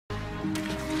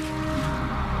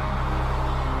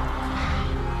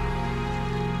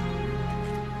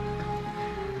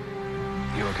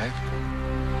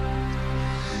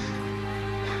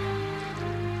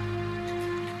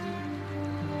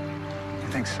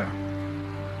think so.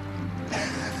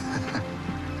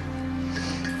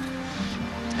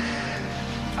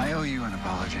 I owe you an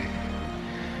apology.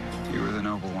 You were the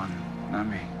noble one, not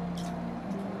me.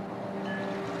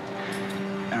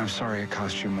 And I'm sorry it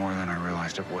cost you more than I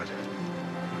realized it would.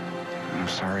 And I'm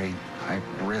sorry I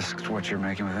risked what you're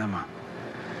making with Emma.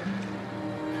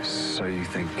 So you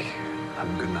think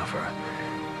I'm good enough for her?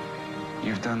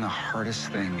 You've done the hardest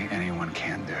thing anyone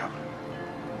can do.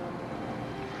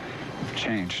 You've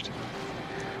changed.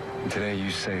 And today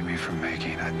you saved me from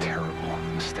making a terrible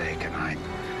mistake, and I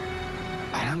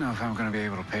don't know if I'm going to be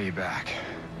able to pay you back.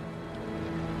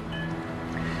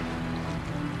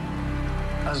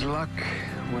 As luck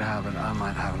would have it, I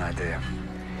might have an idea.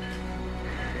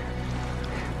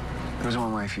 There's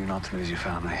one way for you not to lose your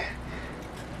family,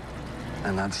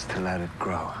 and that's to let it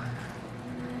grow.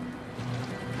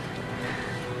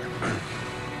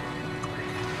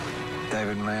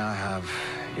 David, may I have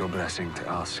your blessing to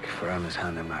ask for Emma's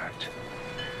hand in marriage?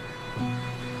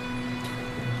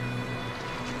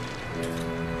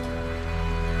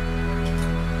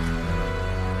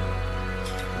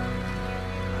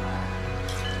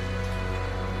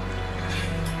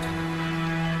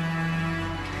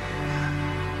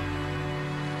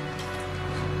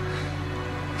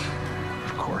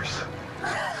 Of course.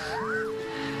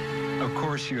 Of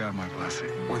course you have my blessing.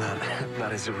 Well,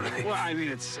 that is a relief. Well, I mean,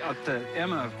 it's up to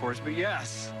Emma, of course, but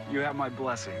yes, you have my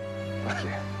blessing. Thank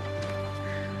you.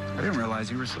 I didn't realize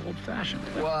you were so old-fashioned.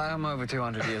 Well, I'm over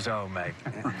 200 years old, mate.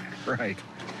 Right.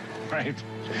 Were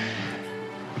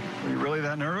you really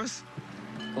that nervous?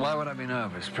 Why would I be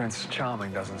nervous? Prince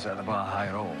Charming doesn't set the bar high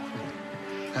at all.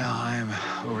 Well, I am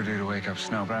overdue to wake up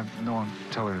Snow, but I won't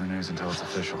tell her the news until it's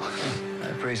official. I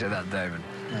appreciate that, David.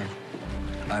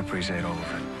 I appreciate all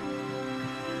of it.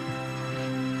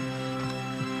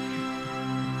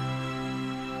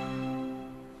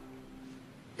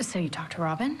 So you talked to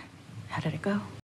Robin? How did it go?